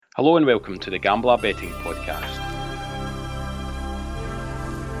Hello and welcome to the Gambler Betting Podcast.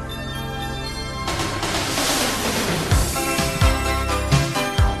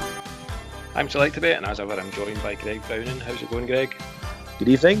 I'm Selectabet, and as ever I'm joined by Greg Browning. How's it going, Greg? Good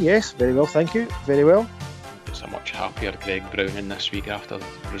evening, yes, very well, thank you, very well. It's a much happier Greg Browning this week after the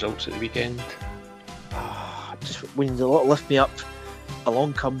results at the weekend. Just when you lift me up,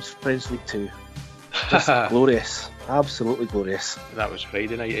 along comes Friends League 2. Just glorious, absolutely glorious. That was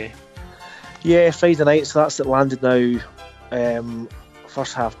Friday night, eh? Yeah, Friday night, so that's it landed now.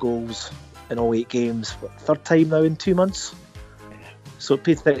 First half goals in all 8 games, third time now in 2 months. So it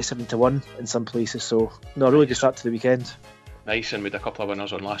paid 37-1 in some places, so no, really good start to the weekend. Nice, and we had a couple of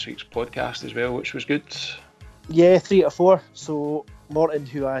winners on last week's podcast as well, which was good. Yeah, 3 out of 4. So Morton,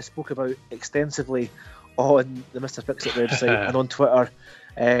 who I spoke about extensively on the Mr. Fix-It website and on Twitter,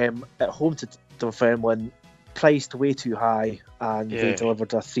 at home to Dunfermline, priced way too high, and they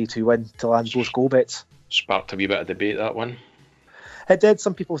delivered a 3-2 win to land both goal bets. Sparked a wee bit of debate, that one. It did.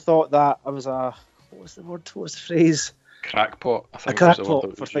 Some people thought that I was what was the phrase? Crackpot, I think. A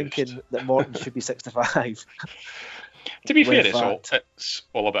crackpot for thinking that Morton should be 65. To be fair, it's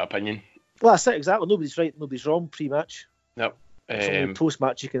all about opinion. Well, that's it, exactly. Nobody's right, nobody's wrong pre-match. Yep.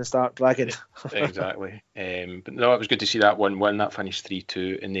 Post-match you can start bragging. Exactly. But no, it was good to see that one win. That finished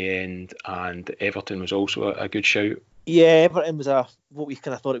 3-2 in the end, and Everton was also a good shout. Yeah, Everton was what we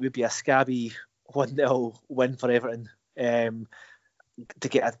kind of thought it would be, a scabby 1-0 win for Everton, to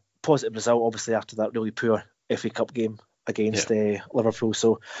get a positive result, obviously, after that really poor FA Cup game against Liverpool.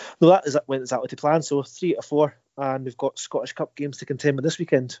 So no, that went exactly to plan. So 3 out of 4, and we've got Scottish Cup games to contend with this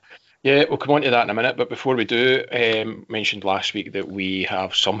weekend. Yeah, we'll come on to that in a minute, but before we do, mentioned last week that we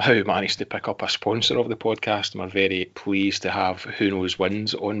have somehow managed to pick up a sponsor of the podcast, and we're very pleased to have Who Knows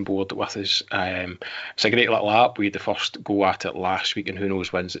Wins on board with us. It's a great little app. We had the first go at it last week, and Who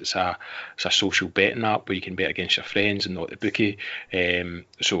Knows Wins, it's a social betting app where you can bet against your friends and not the bookie.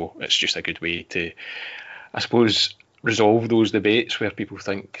 So it's just a good way to, I suppose, resolve those debates where people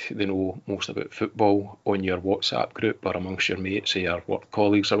think they know most about football on your WhatsApp group or amongst your mates or your work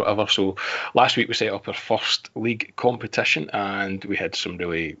colleagues or whatever. So last week we set up our first league competition, and we had some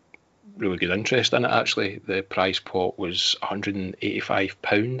really good interest in it. Actually, the prize pot was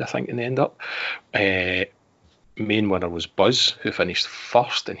 £185, I think, in the end up. Main winner was Buzz, who finished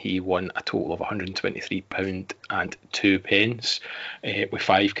first, and he won a total of £123 and 2 pence with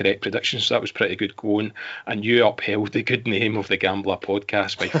 5 correct predictions. So that was pretty good going. And you upheld the good name of the Gambler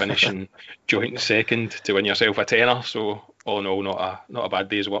Podcast by finishing joint second to win yourself a tenner. So all in all, not a bad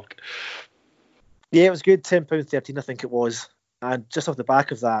day's work. Yeah, it was good. £10.13, I think it was. And just off the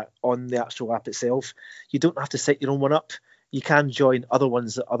back of that, on the actual app itself, you don't have to set your own one up. You can join other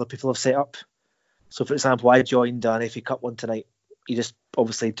ones that other people have set up. So, for example, I joined an FA Cup one tonight. You just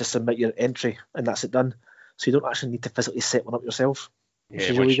submit your entry, and that's it done. So you don't actually need to physically set one up yourself, which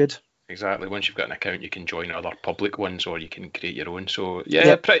is really good. Exactly. Once you've got an account, you can join other public ones, or you can create your own. So,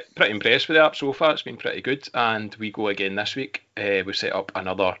 pretty impressed with the app so far. It's been pretty good. And we go again this week. We set up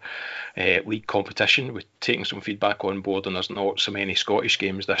another league competition. We're taking some feedback on board, and there's not so many Scottish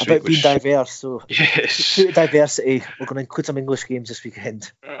games this week. About being diverse, so yes, due to diversity, we're going to include some English games this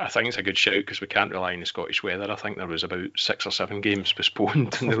weekend. I think it's a good shout because we can't rely on the Scottish weather. I think there was about 6 or 7 games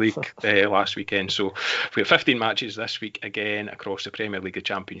postponed in the league last weekend. So we have 15 matches this week again across the Premier League, the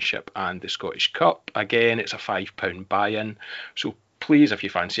Championship and the Scottish Cup. Again, it's a £5 buy-in. So please, if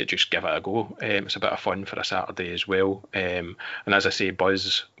you fancy it, just give it a go. It's a bit of fun for a Saturday as well. And as I say,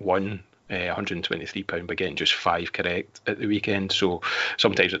 Buzz won £123 by getting just 5 correct at the weekend. So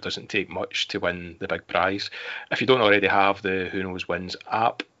sometimes it doesn't take much to win the big prize. If you don't already have the Who Knows Wins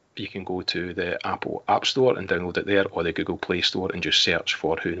app, you can go to the Apple App Store and download it there, or the Google Play Store and just search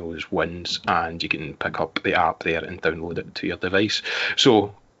for Who Knows Wins, and you can pick up the app there and download it to your device.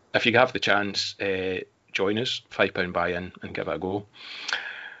 So if you have the chance, join us, £5 buy-in, and give it a go.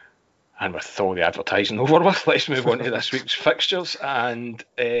 And with all the advertising over with, let's move on to this week's fixtures. And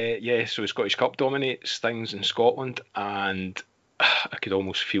so Scottish Cup dominates things in Scotland, and I could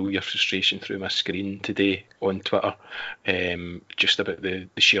almost feel your frustration through my screen today on Twitter, just about the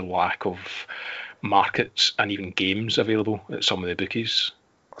sheer lack of markets and even games available at some of the bookies.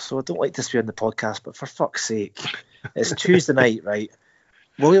 So I don't like to swear on the podcast, but for fuck's sake, it's Tuesday night, right?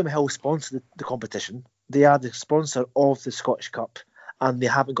 William Hill sponsored the competition. They are the sponsor of the Scottish Cup, and they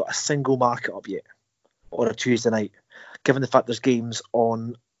haven't got a single market up yet on a Tuesday night, given the fact there's games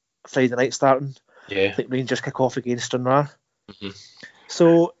on Friday night starting. Yeah. I think Rangers kick off against Stranraer. Mm-hmm.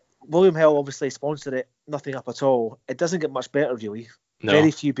 So William Hill obviously sponsored it, nothing up at all. It doesn't get much better, really. No.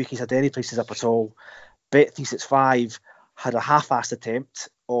 Very few bookies had any prices up at all. Bet365 had a half-assed attempt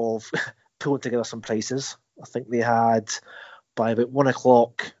of pulling together some prices. I think they had, by about 1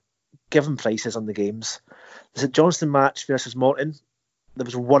 o'clock, given prices on the games. The St Johnstone match versus Morton, there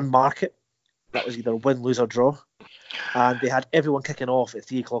was one market. That was either win, lose or draw. And they had everyone kicking off at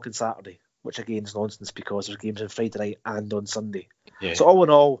 3 o'clock on Saturday, which again is nonsense because there's games on Friday night and on Sunday. Yeah. So all in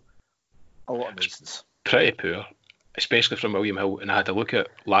all, a lot of nonsense. Pretty poor, especially from William Hill. And I had a look at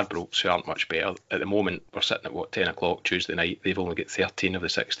Ladbrokes, who aren't much better. At the moment, we're sitting at 10 o'clock Tuesday night. They've only got 13 of the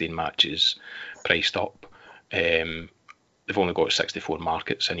 16 matches priced up. They've only got 64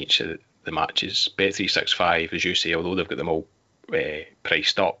 markets in each of the matches. Bet365, as you say, although they've got them all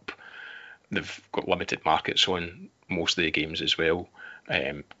priced up, they've got limited markets on most of the games as well.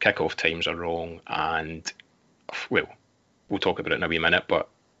 Kick-off times are wrong, and well, we'll talk about it in a wee minute, but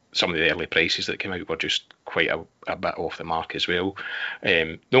some of the early prices that came out were just quite a bit off the mark as well.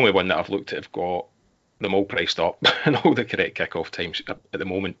 The only one that I've looked at have got them all priced up and all the correct kick-off times at the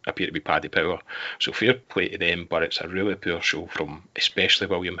moment appear to be Paddy Power. So fair play to them, but it's a really poor show from especially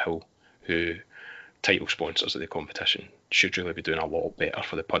William Hill, who, title sponsors of the competition, should really be doing a lot better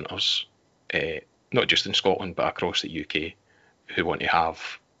for the punters, not just in Scotland but across the UK, who want to have,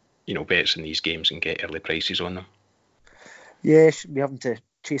 bets in these games and get early prices on them. Yeah, shouldn't be having to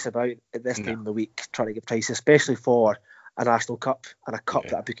chase about at this time of the week trying to get prices, especially for a National Cup and a cup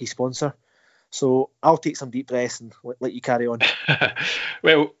that a bookie sponsor. So I'll take some deep breaths and let you carry on.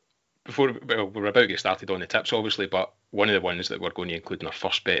 Well, we're about to get started on the tips, obviously, but one of the ones that we're going to include in our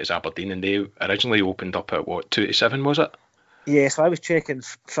first bet is Aberdeen, and they originally opened up at 2-7, was it? Yeah, so I was checking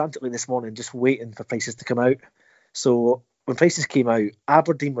frantically this morning, just waiting for prices to come out. So when prices came out,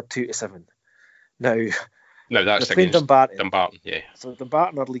 Aberdeen were 2-7. Now that's they're playing Dumbarton. Yeah. So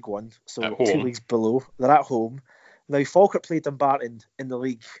Dumbarton are League One, so at home. 2 leagues below. They're at home. Now Falkirk played Dumbarton in the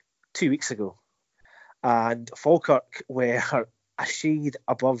league 2 weeks ago, and Falkirk were a shade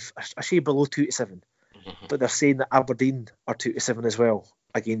below 2-7. But they're saying that Aberdeen are 2-7 as well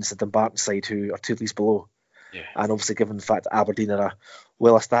against the Dumbarton side, who are 2 leagues below. Yeah. And obviously, given the fact that Aberdeen are a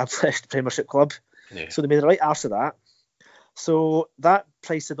well-established Premiership club, so they made the right arse of that. So that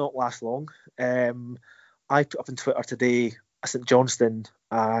price did not last long. I put up on Twitter today a St Johnstone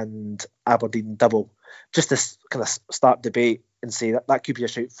and Aberdeen double, just to kind of start debate and say that could be a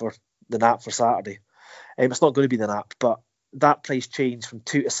shout for the nap for Saturday. It's not going to be the nap, but that price changed from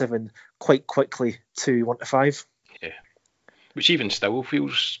 2-7 quite quickly to 1-5. Yeah, which even still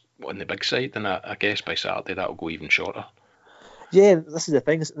feels on the big side, and I guess by Saturday that'll go even shorter. Yeah, this is the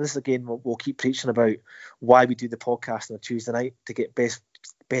thing. This is again we'll keep preaching about why we do the podcast on a Tuesday night to get best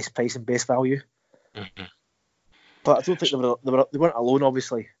price and best value. Mm-hmm. But I don't think they weren't alone,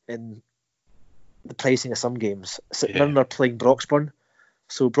 obviously, in the pricing of some games. St Mirren are playing Broxburn.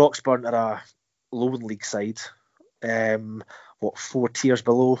 So Broxburn are a lower league side, 4 tiers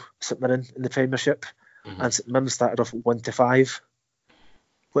below St Mirren in the Premiership. Mm-hmm. And St Mirren started off at 1-5,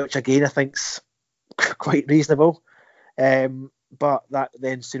 which again I think's quite reasonable. But that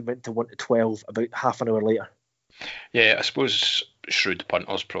then soon went to 1-12 about half an hour later. Yeah, I suppose shrewd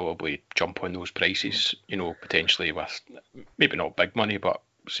punters probably jump on those prices, potentially with maybe not big money, but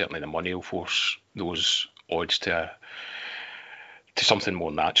certainly the money will force those odds to something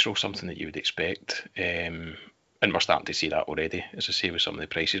more natural, something that you would expect. And we're starting to see that already, as I say, with some of the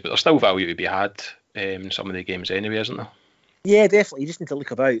prices. But there's still value to be had in some of the games anyway, isn't there? Yeah, definitely. You just need to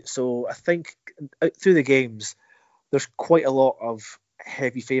look about. So I think through the games, there's quite a lot of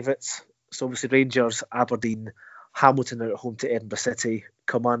heavy favourites. So obviously Rangers, Aberdeen, Hamilton are at home to Edinburgh City,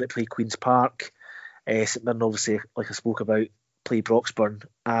 Kilmarnock play Queen's Park, St Mirren obviously, like I spoke about, play Broxburn,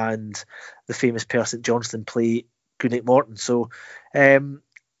 and the famous pair St Johnstone play Greenock Morton. So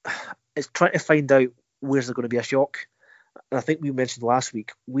it's trying to find out where's there going to be a shock. And I think we mentioned last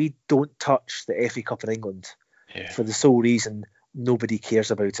week, we don't touch the FA Cup in England for the sole reason nobody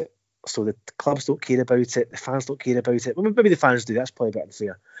cares about it. So the clubs don't care about it, the fans don't care about it. Well, maybe the fans do, that's probably a bit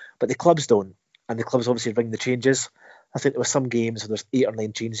unfair. But the clubs don't. And the clubs obviously ring the changes. I think there were some games where there's 8 or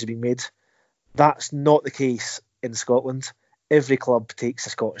 9 changes being made. That's not the case in Scotland. Every club takes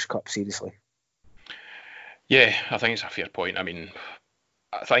the Scottish Cup seriously. Yeah, I think it's a fair point. I mean,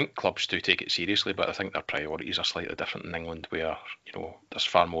 I think clubs do take it seriously, but I think their priorities are slightly different in England, where there's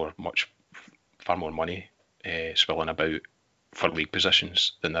far more money swirling about for league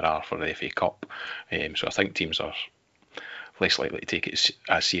positions than there are for the FA Cup. So I think teams are less likely to take it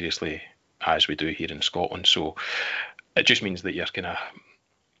as seriously as we do here in Scotland. So it just means that you're kind of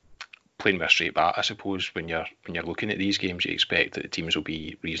playing with a straight bat, I suppose. When you're looking at these games, you expect that the teams will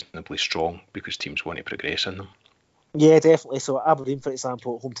be reasonably strong because teams want to progress in them. Yeah, definitely. So Aberdeen, for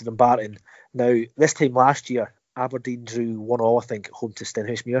example, home to Dumbarton. Now, this time last year, Aberdeen drew 1-1, I think, at home to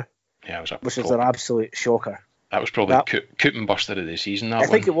Stenhousemuir, Yeah, which was an absolute shocker. That was probably the Coupon buster of the season. I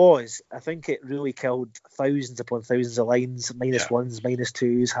think it was. I think it really killed thousands upon thousands of lines, -1s,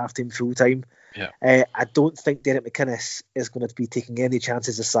 -2s, half-time, full-time. Yeah. I don't think Derek McInnes is going to be taking any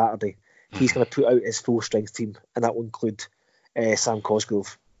chances this Saturday. He's going to put out his full-strength team, and that will include Sam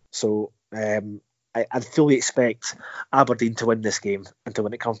Cosgrove. So I'd fully expect Aberdeen to win this game and to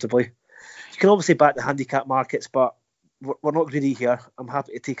win it comfortably. You can obviously back the handicap markets, but we're not greedy here. I'm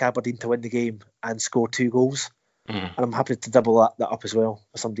happy to take Aberdeen to win the game and score 2 goals. And I'm happy to double that up as well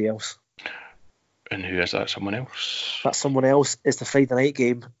for somebody else. And who is that? Someone else? That someone else is the Friday night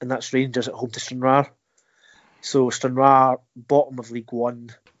game, and that's Rangers at home to Stranraer. So Stranraer, bottom of League One,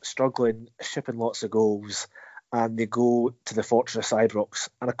 struggling, shipping lots of goals, and they go to the Fortress Ibrox.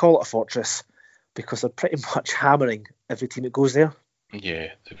 And I call it a fortress because they're pretty much hammering every team that goes there.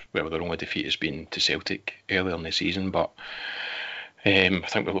 Yeah, well, their only defeat has been to Celtic earlier in the season, but I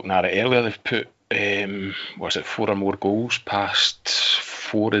think we're looking at it earlier. They've put 4 or more goals past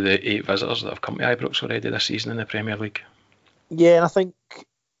 4 of the 8 visitors that have come to Ibrox already this season in the Premier League. Yeah, and I think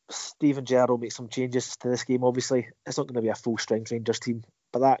Steven Gerrard will make some changes to this game. Obviously, it's not going to be a full strength Rangers team,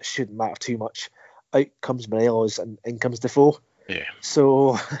 but that shouldn't matter too much. Out comes Morelos and in comes Defoe. Yeah.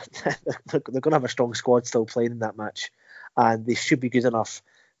 So they're going to have a strong squad still playing in that match, and they should be good enough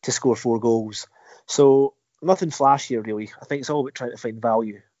to score 4 goals. So nothing flashy really. I think it's all about trying to find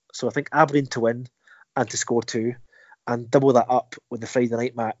value. So I think Aberdeen to win and to score 2, and double that up with the Friday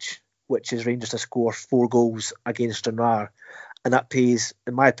night match, which is Rangers to score 4 goals against Stranraer, and that pays,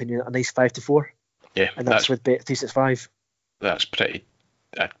 in my opinion, a nice 5-4. Yeah, and that's with Bet365. That's a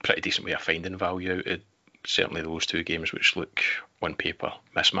pretty decent way of finding value out of certainly those 2 games, which look on paper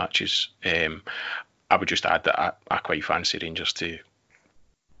mismatches. I would just add that I quite fancy Rangers to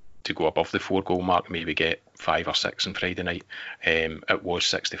go above the 4 goal mark, maybe get 5 or 6 on Friday night. It was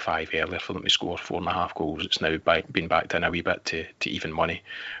 65 earlier for them to score 4.5 goals. It's now been backed in a wee bit to even money.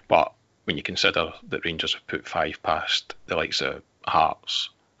 But when you consider that Rangers have put 5 past the likes of Hearts,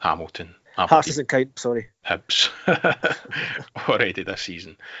 Hamilton, Hearts doesn't count, sorry. Hibs already this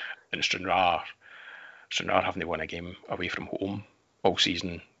season, and Stranraer haven't won a game away from home all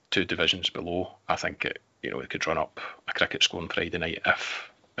season, 2 divisions below. I think it could run up a cricket score on Friday night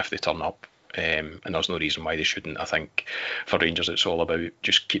if they turn up, and there's no reason why they shouldn't. I think for Rangers it's all about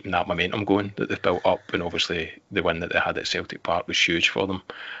just keeping that momentum going that they've built up, and obviously the win that they had at Celtic Park was huge for them,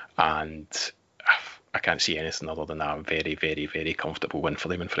 and I can't see anything other than that very, very, very comfortable win for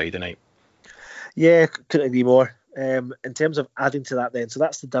them on Friday night. Yeah, couldn't agree more. In terms of adding to that then, so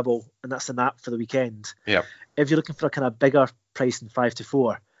that's the double and that's the nap for the weekend. Yeah. If you're looking for a kind of bigger price than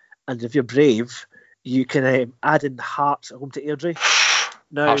 5-4, and if you're brave, you can add in Hearts at home to Airdrie.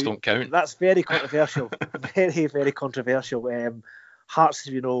 Now, Hearts don't count. That's very controversial. Very, very controversial. Hearts,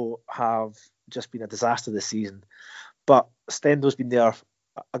 as we know, have just been a disaster this season. But Stendo's been there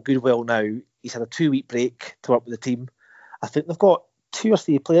a good while now. He's had a 2-week break to work with the team. I think they've got 2 or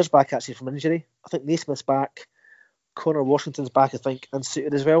 3 players back actually from injury. I think Naismith's back, Connor Washington's back, I think, and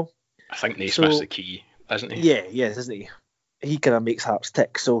suited as well. I think Naismith's the key, isn't he? Yeah, isn't he? He kind of makes Hearts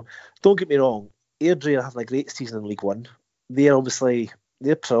tick. So don't get me wrong, Airdrie are having a great season in League One. They're obviously,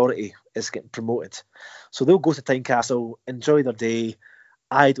 their priority is getting promoted. So they'll go to Tynecastle, enjoy their day.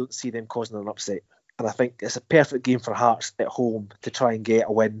 I don't see them causing an upset. And I think it's a perfect game for Hearts at home to try and get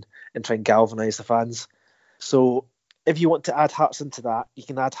a win and try and galvanise the fans. So if you want to add Hearts into that, you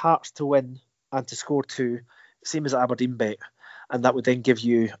can add Hearts to win and to score 2, same as Aberdeen bet, and that would then give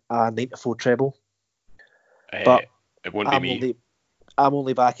you a 9-4 treble. But it won't be me. I'm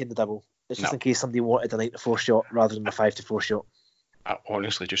only back in the double. It's just in case somebody wanted a 9-4 shot rather than a 5-4 shot. I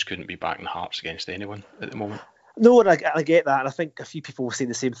honestly just couldn't be backing Hearts against anyone at the moment. No, and I get that, and I think a few people will say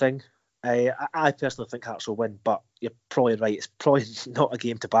the same thing. I personally think Hearts will win, but you're probably right. It's probably not a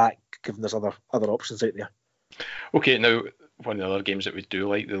game to back, given there's other options out there. Okay, now one of the other games that we do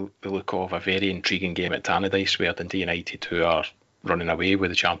like the look of, a very intriguing game at Tannadice, where Dundee United, who are running away with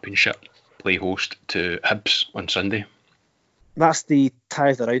the championship, play host to Hibs on Sunday. That's the tie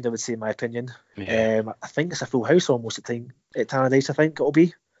of the round, I would say, in my opinion. Yeah. I think it's a full house almost at Tannadice, I think it'll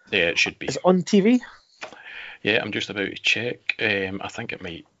be. Yeah, it should be. Is it on TV? Yeah, I'm just about to check. I think it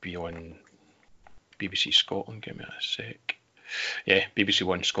might be on BBC Scotland. Give me a sec. Yeah, BBC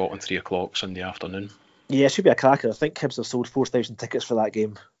One Scotland, 3 o'clock Sunday afternoon. Yeah, it should be a cracker. I think Hibs have sold 4,000 tickets for that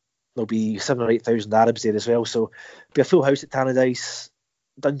game. There'll be 7,000 or 8,000 Arabs there as well. So it'll be a full house at Tannadice.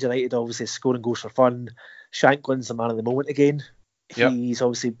 Dundee United obviously scoring goals for fun. Shanklin's the man of the moment again. He's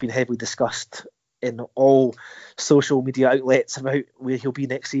obviously been heavily discussed in all social media outlets about where he'll be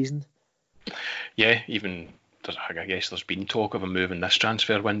next season. Yeah, even I guess there's been talk of him moving this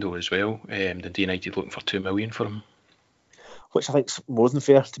transfer window as well. The United looking for $2 million for him, which I think's more than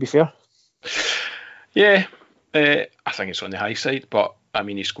fair. To be fair, yeah, I think it's on the high side. But I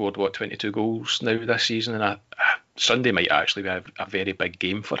mean, he scored 22 goals now this season, and Sunday might actually be a very big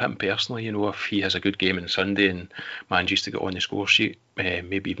game for him personally. You know, if he has a good game on Sunday and manages to get on the score sheet,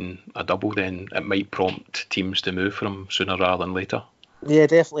 maybe even a double, then it might prompt teams to move for him sooner rather than later. Yeah,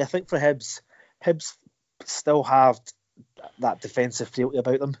 definitely. I think for Hibs still have that defensive frailty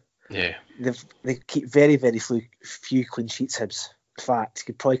about them. Yeah, they keep very, very few clean sheets. Hibs. In fact,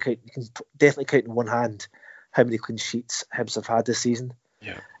 you can definitely count in one hand how many clean sheets Hibs have had this season.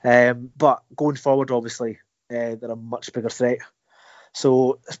 Yeah. But going forward, obviously, they're a much bigger threat.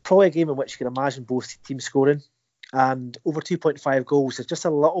 So it's probably a game in which you can imagine both teams scoring, and over 2.5 goals is just a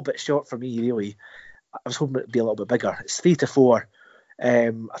little bit short for me, really. I was hoping it'd be a little bit bigger. It's 3-4.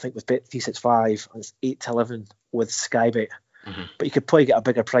 I think with Bet365, and it's 8-11 with Skybet. Mm-hmm. But you could probably get a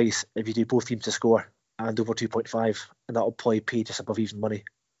bigger price if you do both teams to score and over 2.5, and that'll probably pay just above even money.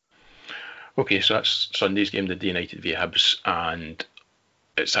 Okay, so that's Sunday's game, the United v Hibs, and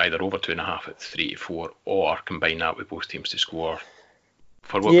it's either over 2.5 at 3-4, or combine that with both teams to score.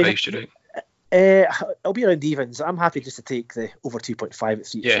 For what price do you think? It'll be around evens. I'm happy just to take the over 2.5 at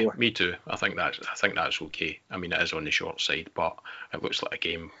 3-4. Yeah, me too. I think that's okay. I mean, it is on the short side, but it looks like a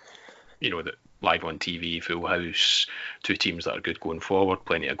game, that live on TV, full house, two teams that are good going forward,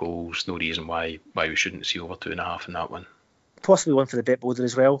 plenty of goals. No reason why we shouldn't see over 2.5 in that one. Possibly one for the bet builder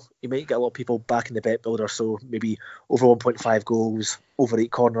as well. You might get a lot of people back in the bet builder, so maybe over 1.5 goals, over 8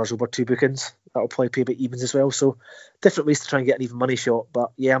 corners, over 2 bookings. That'll probably pay a bit evens as well. So different ways to try and get an even money shot.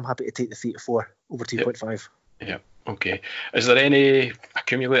 But yeah, I'm happy to take the 3-4 over 2.5. Yeah. Okay. Is there any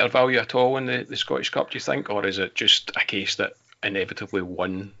accumulator value at all in the Scottish Cup, do you think? Or is it just a case that inevitably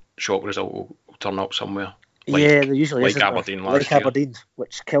one shock result will turn up somewhere? There usually is. Like Aberdeen last year. Like Aberdeen,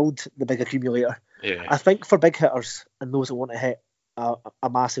 which killed the big accumulator. Yeah. I think for big hitters and those that want to hit a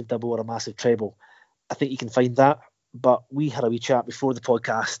massive double or a massive treble, I think you can find that. But we had a wee chat before the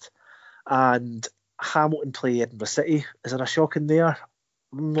podcast, and Hamilton play Edinburgh City. Is there a shock in there?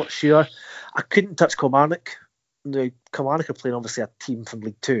 I'm not sure. I couldn't touch Kilmarnock. Now, Kilmarnock are playing obviously a team from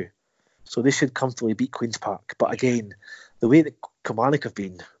League Two, so they should comfortably beat Queen's Park. But again, the way that Kilmarnock have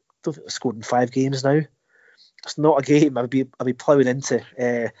been, I don't think they've scored in 5 games now. It's not a game I'd be ploughing into.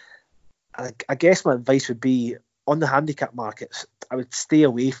 I guess my advice would be on the handicap markets, I would stay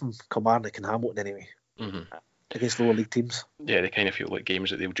away from Kilmarnock and Hamilton anyway, against lower league teams. Yeah, they kind of feel like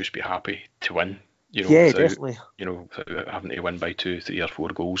games that they would just be happy to win. Definitely. Without having to win by 2, 3 or 4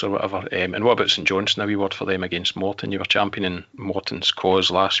 goals or whatever. And what about St Johnstone? A wee word for them against Morton. You were championing Morton's cause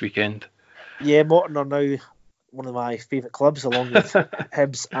last weekend. Yeah, Morton are now one of my favourite clubs, along with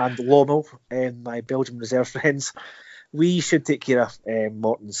Hibs and Lommel, my Belgian reserve friends. We should take care of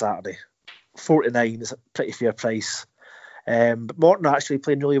Morton Saturday. 4-9 is a pretty fair price. But Morton are actually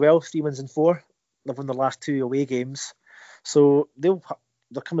playing really well, 3 wins and 4. They've won their last 2 away games. So they're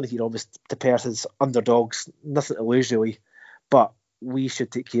coming here almost to Perth as underdogs, nothing to lose really. But we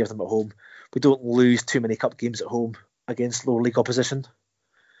should take care of them at home. We don't lose too many cup games at home against lower league opposition.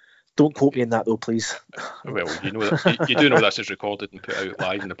 Don't quote me in that though, please. Well, you do know this is recorded and put out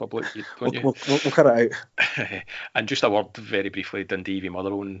live in the public, don't you? We'll cut it out. And just a word very briefly, Dundee v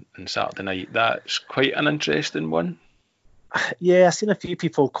Motherwell on Saturday night. That's quite an interesting one. Yeah, I've seen a few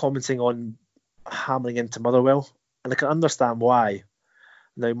people commenting on hammering into Motherwell, and I can understand why.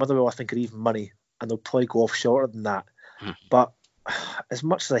 Now, Motherwell, I think, are even money, and they'll probably go off shorter than that. But as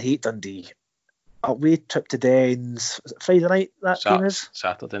much as I hate Dundee, away trip to Dens, is it Friday night game is?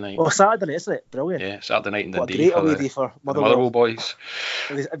 Saturday night. Oh, Saturday night, isn't it? Brilliant. Yeah, Saturday night in Dundee. What a great away day for Motherwell boys.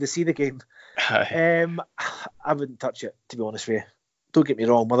 If they see the game. I wouldn't touch it, to be honest with you. Don't get me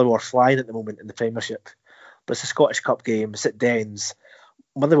wrong, Motherwell are flying at the moment in the Premiership, but it's a Scottish Cup game, it's at Dens.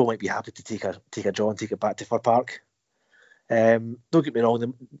 Motherwell might be happy to take a draw and take it back to Fir Park. Don't get me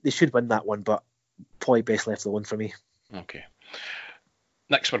wrong, they should win that one, but probably best left alone for me. Okay.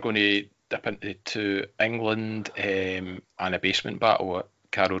 Next, we're going to dip into England and a basement battle at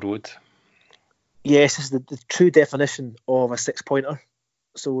Carrow Road. Yes, this is the true definition of a 6-pointer.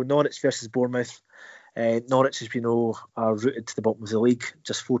 So Norwich versus Bournemouth. Norwich, as we know, are rooted to the bottom of the league,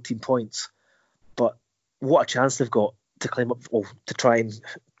 just 14 points. But what a chance they've got to climb up, to try and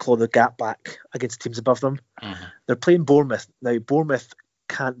claw the gap back against teams above them. They're playing Bournemouth. Now, Bournemouth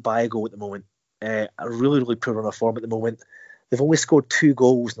can't buy a goal at the moment. Are really, really poor on their form at the moment. They've only scored 2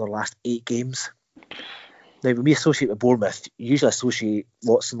 goals in their last 8 games. Now, when we associate with Bournemouth, you usually associate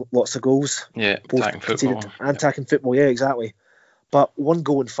lots of goals. Yeah, attacking football. And attacking football, yeah, exactly. But 1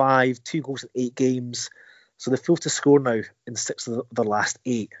 goal in 5, 2 goals in 8 games. So they've failed to score now in 6 of their last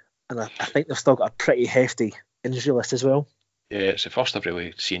 8. And I think they've still got a pretty hefty injury list as well. Yeah, it's the first I've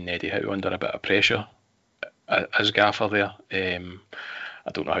really seen Eddie Howe under a bit of pressure as gaffer there.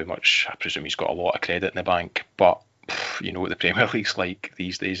 I don't know how much. I presume he's got a lot of credit in the bank, but you know what the Premier League's like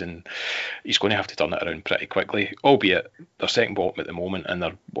these days, and he's going to have to turn it around pretty quickly. Albeit they're second bottom at the moment, and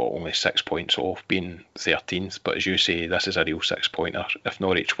they're only 6 points off being 13th. But as you say, this is a real 6-pointer. If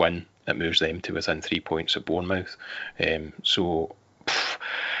Norwich win, it moves them to within 3 points of Bournemouth. So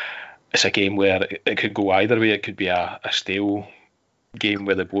it's a game where it could go either way. It could be a stale game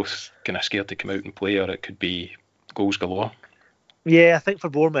where they're both kind of scared to come out and play, or it could be goals galore. Yeah, I think for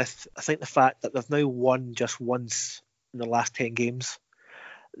Bournemouth, I think the fact that they've now won just once in the last 10 games,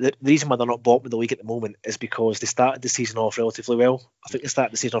 the reason why they're not bottom of the league at the moment is because they started the season off relatively well. I think they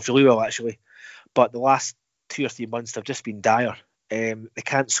started the season off really well, actually. But the last 2 or 3 months, they've just been dire. They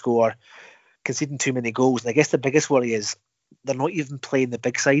can't score, conceding too many goals. And I guess the biggest worry is they're not even playing the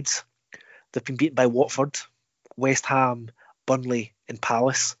big sides. They've been beaten by Watford, West Ham, Burnley and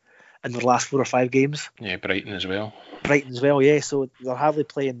Palace in the last 4 or 5 games. Yeah, Brighton as well. Yeah. So they're hardly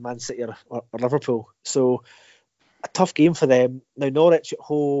playing Man City or Liverpool. So a tough game for them. Now, Norwich at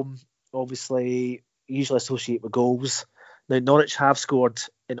home, obviously, usually associate with goals. Now, Norwich have scored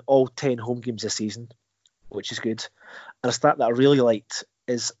in all 10 home games this season, which is good. And a stat that I really liked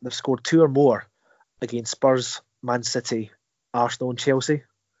is they've scored 2 or more against Spurs, Man City, Arsenal and Chelsea.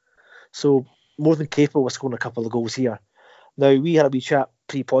 So more than capable of scoring a couple of goals here. Now, we had a wee chat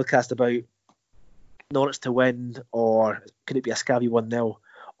pre-podcast about Norwich to win, or could it be a scabby 1-0,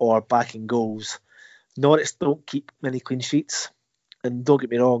 or backing goals. Norwich don't keep many clean sheets, and don't get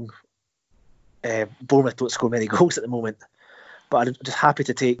me wrong, Bournemouth don't score many goals at the moment, but I'm just happy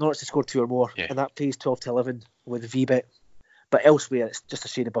to take Norwich to score 2 or more, and that pays 12 to 11 with VBet. But elsewhere, it's just a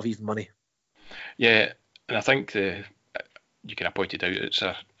shade above even money. Yeah, and I think you kind of pointed out it's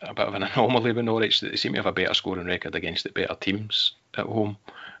a bit of an anomaly with Norwich that they seem to have a better scoring record against the better teams at home.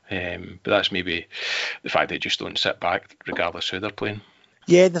 But that's maybe the fact they just don't sit back regardless who they're playing.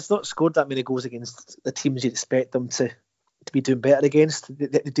 Yeah, they've not scored that many goals against the teams you'd expect them to be doing better against. They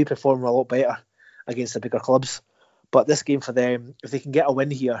do perform a lot better against the bigger clubs. But this game for them, if they can get a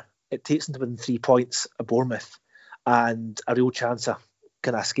win here, it takes them to within 3 points of Bournemouth and a real chance of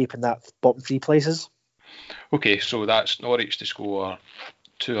kind of escaping that bottom 3 places. Okay, so that's Norwich to score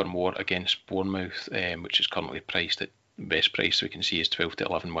 2 or more against Bournemouth, which is currently priced at the best price we can see is 12 to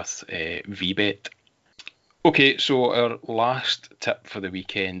 11 with VBet. Okay, so our last tip for the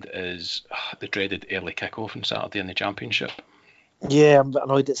weekend is the dreaded early kickoff on Saturday in the Championship. Yeah, I'm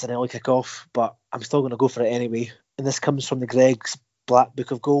annoyed it's an early kickoff, but I'm still going to go for it anyway. And this comes from the Greg's Black Book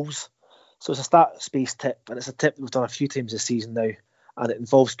of Goals. So it's a start space tip, and it's a tip that we've done a few times this season now, and it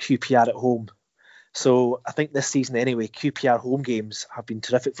involves QPR at home. So I think this season anyway, QPR home games have been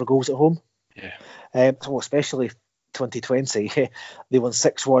terrific for goals at home. Yeah. So especially 2020, they won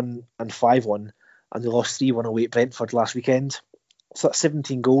 6-1 and 5-1, and they lost 3-1 away at Brentford last weekend. So that's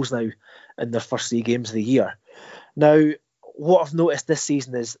 17 goals now in their first 3 games of the year. Now, what I've noticed this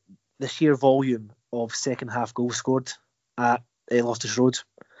season is the sheer volume of second half goals scored at Loftus Road.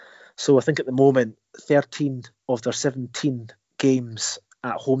 So I think at the moment, 13 of their 17 games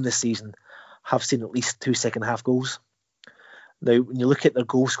at home this season have seen at least 2 second half goals. Now, when you look at their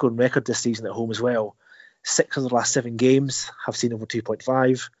goal scoring record this season at home as well, 6 of the last 7 games have seen over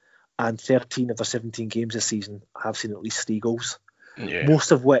 2.5, and 13 of their 17 games this season have seen at least 3 goals. Yeah.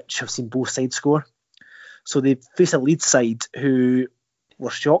 Most of which have seen both sides score. So they face a Leeds side who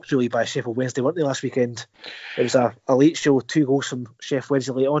were shocked really by Sheffield Wednesday, weren't they, last weekend? It was a late show, 2 goals from Sheffield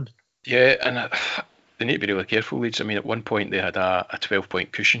Wednesday late on. Yeah, and they need to be really careful, Leeds. I mean, at one point they had a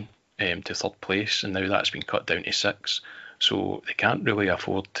 12-point cushion to third place, and now that's been cut down to 6. So they can't really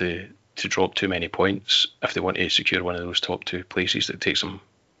afford to drop too many points if they want to secure one of those top 2 places that takes them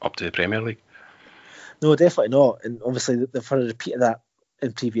up to the Premier League. No, definitely not. And obviously they've had a repeat of that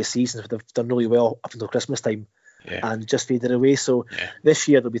in previous seasons. They've done really well up until Christmas time and just faded away. So this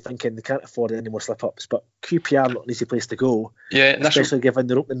year they'll be thinking they can't afford any more slip-ups. But QPR not an easy place to go, especially given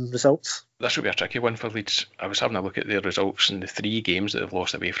their opening results. This will be a tricky one for Leeds. I was having a look at their results, and the 3 games that they've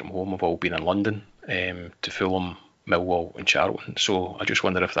lost away from home have all been in London, to Fulham, Millwall and Charlton. So I just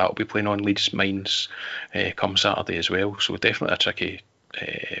wonder if that will be playing on Leeds' minds come Saturday as well. So definitely a tricky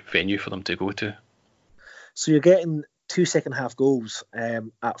venue for them to go to. So you're getting 2 second half goals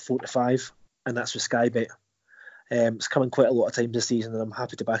at 4 to 5, and that's with Sky Bet. It's coming quite a lot of times this season, and I'm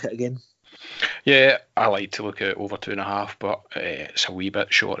happy to back it again. Yeah, I like to look at over 2.5, but it's a wee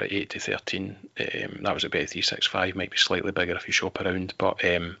bit short at 8 to 13. That was at Bet365, might be slightly bigger if you shop around, but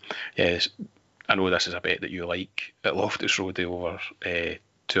I I know this is a bet that you like at Loftus Road over 2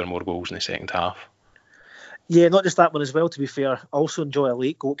 or more goals in the second half. Yeah, not just that one as well, to be fair. I also enjoy a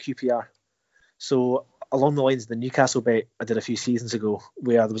late goal at QPR. So along the lines of the Newcastle bet I did a few seasons ago,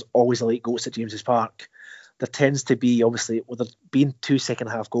 where there was always a late goal at St James's Park, there tends to be, obviously, with there being 2 second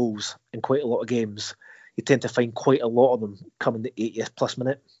half goals in quite a lot of games, you tend to find quite a lot of them coming the 80th plus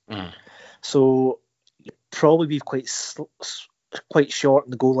minute. So you'll probably be quite short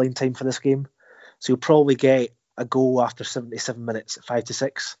in the goal line time for this game. So you'll probably get a goal after 77 minutes at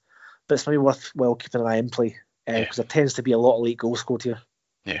 5-6. But it's maybe worthwhile keeping an eye on play, because there tends to be a lot of late goals scored here.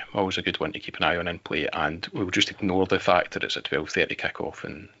 Yeah, always a good one to keep an eye on in play, and we'll just ignore the fact that it's a 12:30 kick-off,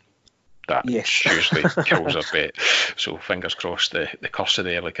 and that usually kills a bet. So fingers crossed the curse of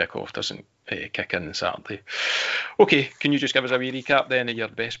the early kick-off doesn't kick in Saturday. Okay, can you just give us a wee recap then of your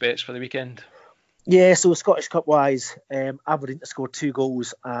best bets for the weekend? Yeah, so Scottish Cup wise, Aberdeen to score 2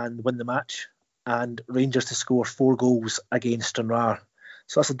 goals and win the match, and Rangers to score 4 goals against Stranraer.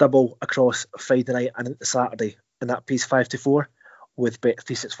 So that's a double across Friday night and into Saturday, and that pays 5-4 with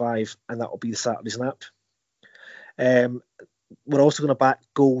Bet365, and that will be the Saturday's nap. We're also going to back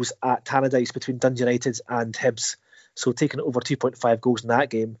goals at Tannadice between Dundee United and Hibs, so taking over 2.5 goals in that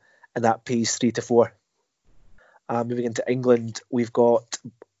game, and that pays 3-4. Moving into England, we've got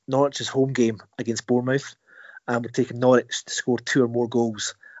Norwich's home game against Bournemouth, and we're taking Norwich to score 2 or more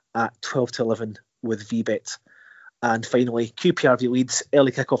goals at 12-11 with VBet. And finally, QPR v Leeds,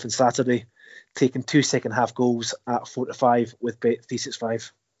 early kick-off on Saturday, taking 2 second half goals at 4-5 with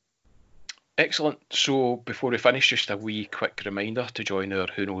Bet365. Excellent. So before we finish, just a wee quick reminder to join our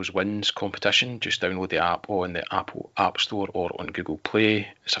Who Knows Wins competition. Just download the app on the Apple App Store or on Google Play.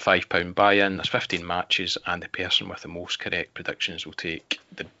 It's a £5 buy-in, there's 15 matches, and the person with the most correct predictions will take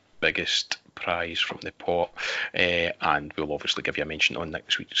the biggest prize from the pot, and we'll obviously give you a mention on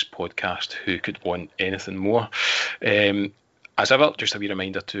next week's podcast. Who could want anything more? As ever, just a wee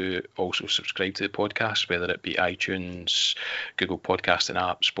reminder to also subscribe to the podcast, whether it be iTunes, Google Podcasting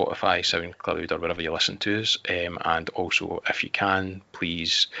app, Spotify, SoundCloud, or wherever you listen to us. And also, if you can,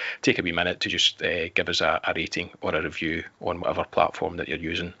 please take a wee minute to just give us a rating or a review on whatever platform that you're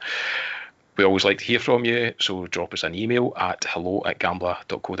using. We always like to hear from you, so drop us an email at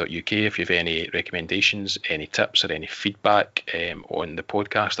hello@gambler.co.uk if you have any recommendations, any tips or any feedback on the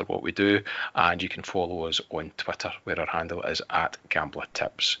podcast or what we do. And you can follow us on Twitter, where our handle is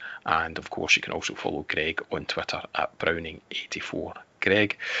 @GamblerTips. And of course, you can also follow Greg on Twitter @Browning84.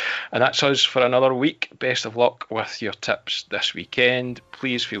 Greg. And that's us for another week. Best of luck with your tips this weekend.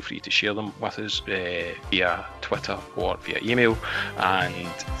 Please feel free to share them with us via Twitter or via email. And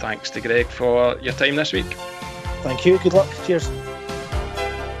thanks to Greg for your time this week. Thank you. Good luck. Cheers.